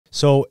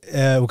So,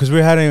 because we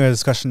were having a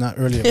discussion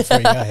earlier before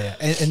you got here,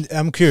 and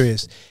I'm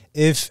curious,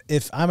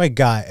 if I'm a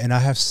guy and I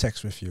have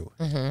sex with you,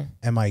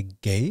 am I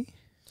gay?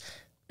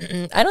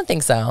 I don't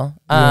think so.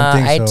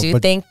 I do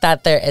think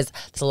that there's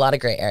a lot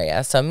of gray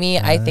area. So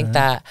I think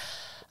that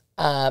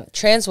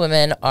trans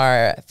women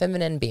are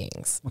feminine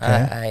beings.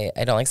 Okay.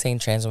 I don't like saying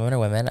trans women are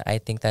women. I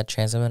think that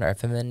trans women are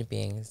feminine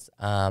beings.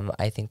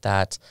 I think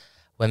that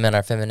women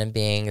are feminine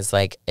beings.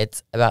 Like,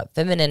 it's about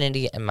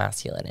femininity and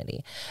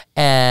masculinity.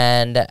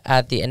 And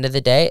at the end of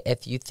the day,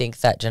 if you think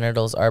that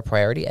genitals are a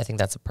priority, I think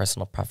that's a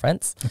personal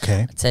preference.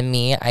 Okay. To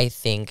me, I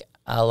think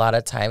a lot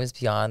of times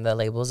beyond the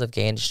labels of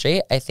gay and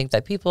straight, I think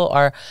that people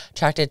are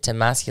attracted to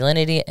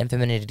masculinity and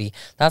femininity.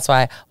 That's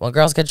why when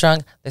girls get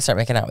drunk, they start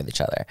making out with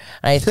each other.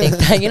 And I think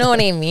that, you know what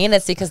I mean?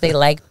 It's because they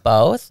like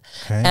both.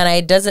 Okay. And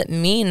it doesn't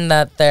mean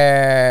that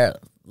they're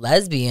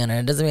lesbian, or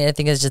it doesn't mean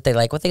anything. It's just they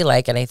like what they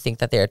like, and I think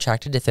that they're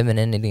attracted to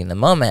femininity in the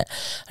moment.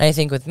 And I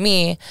think with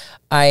me,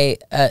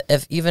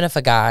 even if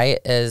a guy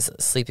is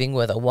sleeping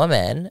with a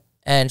woman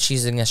and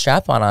she's using a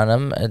strap-on on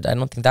him, I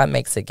don't think that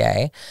makes it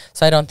gay.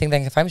 So I don't think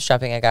that if I'm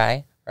strapping a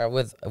guy or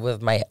with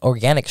my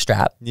organic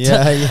strap, and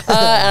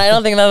I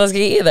don't think that was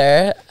gay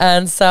either.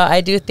 And so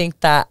I do think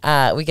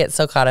that we get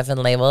so caught up in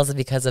labels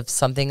because of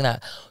something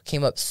that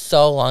came up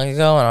so long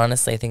ago. And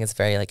honestly, I think it's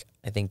very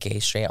I think gay,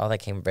 straight, all that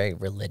came very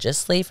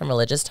religiously from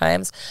religious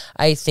times.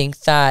 I think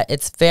that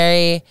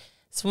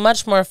it's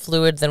much more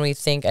fluid than we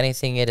think. And I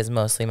think it is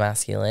mostly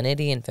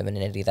masculinity and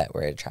femininity that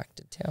we're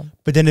attracted to.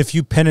 But then if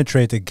you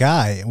penetrate a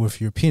guy with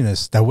your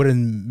penis, that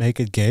wouldn't make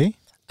it gay?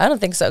 I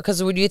don't think so.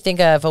 Because would you think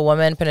if a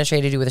woman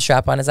penetrated you with a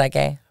strap on, is that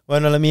gay?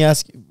 Well, no, let me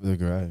ask you. Let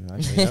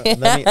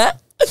me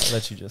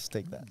let you just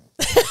take that.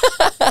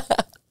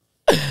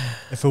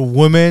 If a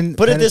woman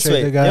put it this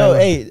way,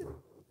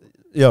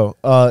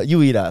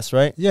 you eat ass,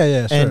 right?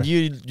 Yeah, sure. And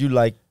you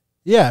like,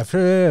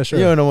 sure. You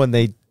don't know when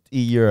they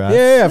eat your ass.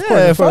 Yeah, of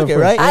course. Fuck it,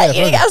 right?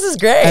 Eating ass is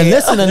great. And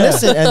listen,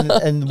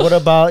 and what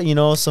about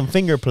some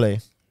finger play?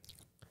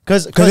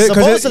 Because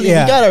supposedly we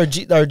got our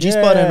G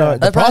spot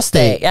and the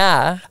prostate.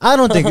 Yeah. I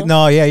don't think.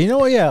 No, yeah. You know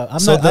what? Yeah. I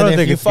don't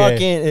think it's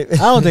gay. I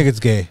don't think it's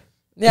gay.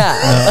 Yeah.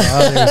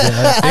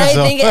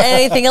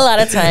 I think a lot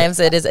of times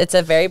it's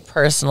a very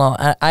personal.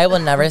 I will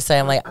never say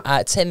I'm like,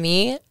 to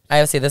me, I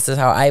would say this is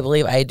how I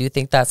believe. I do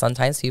think that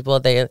sometimes people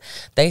they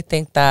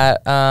think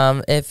that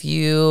if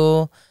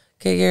you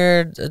get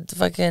your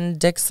fucking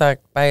dick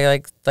sucked by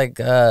like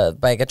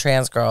a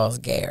trans girl is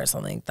gay or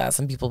something like that.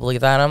 Some people believe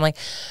that. And I'm like,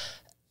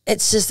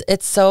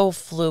 it's so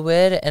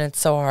fluid and it's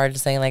so hard to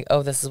say like,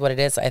 oh, this is what it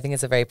is. I think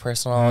it's a very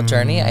personal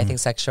journey. I think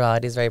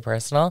sexuality is very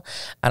personal,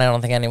 and I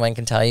don't think anyone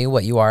can tell you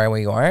what you are and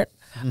what you aren't.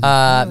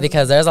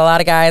 Because there's a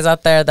lot of guys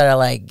out there that are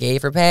like gay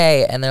for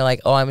pay, and they're like,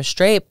 oh, I'm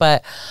straight,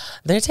 but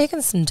they're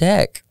taking some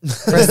dick.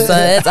 It's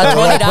 $20.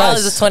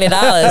 It's $20.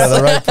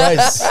 The right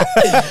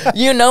price.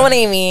 You know what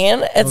I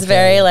mean? It's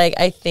very like,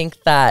 I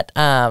think that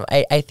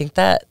I think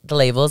that the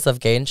labels of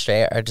gay and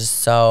straight are just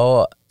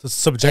so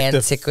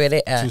subjective,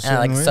 antiquated,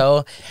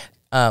 so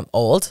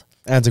old.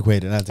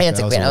 Antiquated. I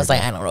was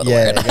like, I don't know the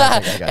word.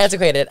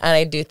 Antiquated. And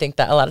I do think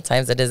that a lot of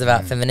times it is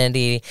about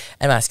femininity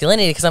and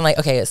masculinity, because I'm like,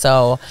 okay,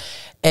 so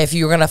if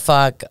you were gonna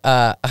fuck,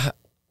 oh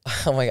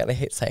my god, I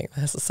hate saying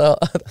this. So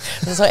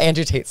this is what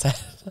Andrew Tate said.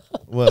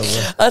 What?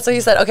 That's what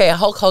he said. Okay,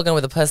 Hulk Hogan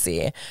with a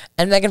pussy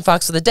and Megan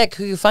Fox with a dick.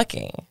 Who you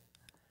fucking?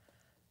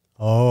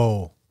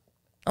 Oh,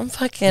 I'm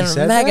fucking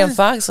Megan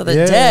Fox with a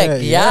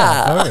dick.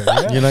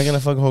 Yeah. You're not gonna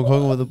fuck Hulk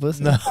Hogan with a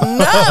pussy? No,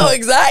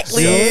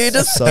 exactly. You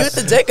just scoot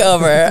the dick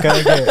over.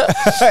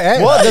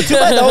 Well,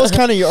 that was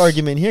kind of your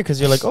argument here, because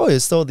you're like, oh,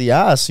 it's still the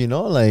ass,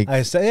 like.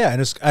 I say,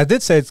 and I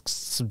did say it's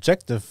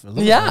subjective. A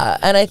little bit.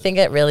 And I think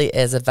it really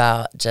is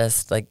about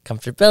just like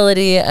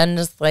comfortability and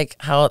just like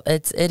how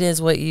it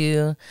is what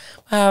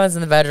happens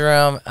in the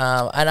bedroom.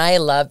 And I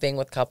love being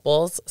with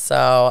couples,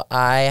 so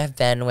I have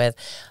been with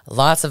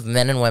lots of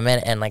men and women,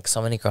 and like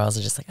so many girls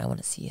are just like, I want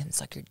to see him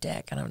suck your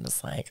dick, and I'm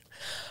just like,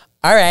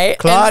 all right,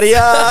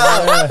 Claudia.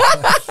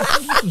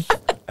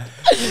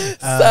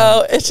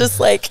 So it's just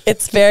like,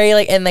 it's very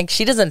like, and like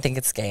she doesn't think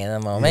it's gay in the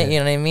moment. You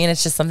know what I mean?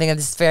 It's just something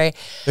that's very,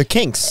 they're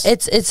kinks.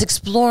 It's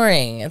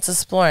exploring.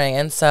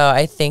 And so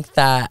I think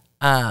that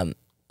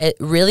it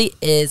really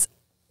is.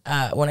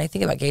 When I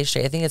think about gay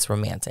straight, I think it's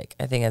romantic.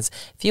 I think it's,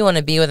 if you want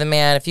to be with a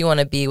man, if you want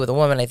to be with a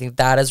woman, I think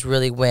that is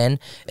really when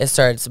it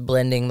starts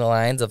blending the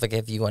lines of like,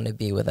 if you want to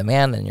be with a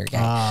man, then you're gay.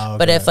 Okay.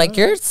 But if like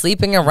you're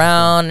sleeping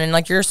around and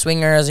like you're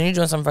swingers and you're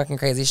doing some fucking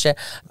crazy shit,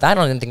 I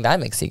don't even think that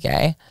makes you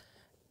gay.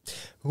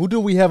 Who do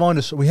we have on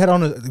this? We had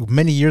on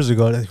many years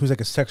ago who's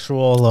like a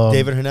sexual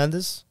David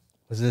Hernandez.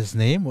 Was his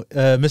name?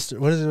 Mr.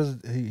 What is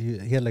it?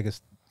 He had like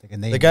a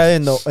name. The guy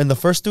in the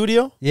first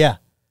studio. Yeah.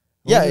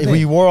 Yeah,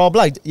 we wore all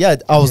black. Yeah,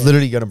 I was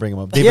literally gonna bring him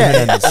up. David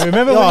Hernandez.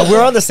 Remember?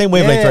 We're on the same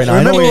wavelength right now.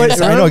 I know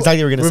exactly what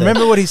you're gonna say.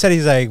 Remember what he said?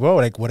 He's like, well,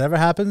 like whatever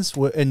happens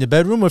in the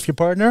bedroom with your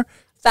partner,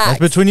 That's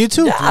between you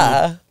two.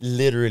 Yeah.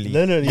 Literally,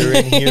 you're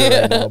in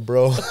here right now,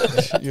 bro.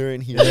 You're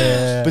in here.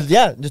 Yeah. But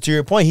yeah, to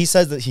your point, he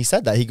said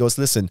that. He goes,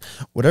 listen,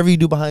 whatever you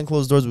do behind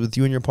closed doors with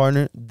you and your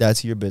partner,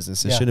 that's your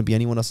business. It shouldn't be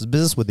anyone else's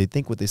business. What they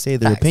think, what they say,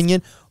 their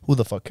opinion. Who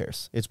the fuck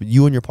cares? It's with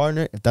you and your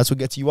partner. If that's what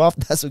gets you off,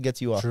 that's what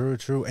gets you off.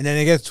 True. And then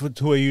it gets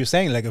to what you were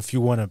saying. Like, if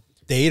you want to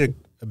date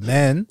a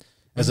man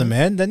as a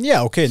man, then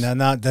okay,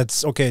 now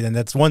that's okay. Then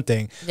that's one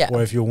thing. Yeah.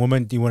 Or if you're a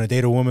woman, you want to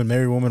date a woman,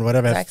 marry a woman,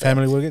 whatever, have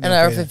family with it. And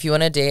or if you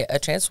want to date a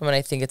trans woman,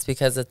 I think it's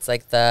because it's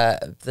like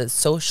the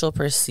social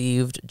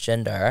perceived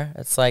gender.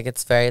 It's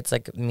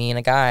like me and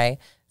a guy.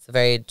 It's a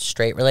very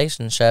straight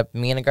relationship.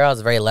 Me and a girl is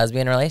a very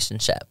lesbian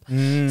relationship.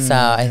 So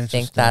I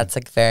think that's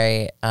like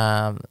very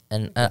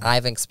and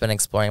I've been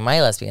exploring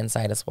my lesbian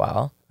side as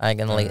well.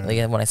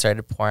 Lately, when I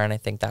started porn, I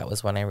think that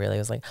was when I really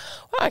was like,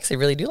 wow, I actually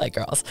really do like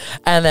girls.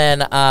 And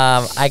then,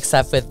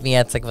 except with me,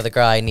 it's like with a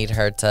girl, I need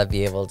her to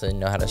be able to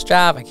know how to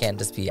strap.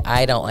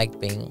 I don't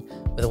like being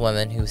with a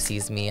woman who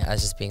sees me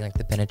as just being like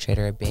the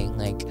penetrator, being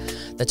like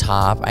the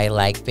top. I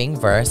like being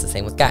versed. The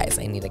same with guys.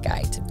 I need a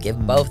guy to give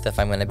both if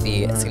I'm going to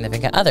be a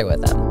significant other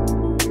with them.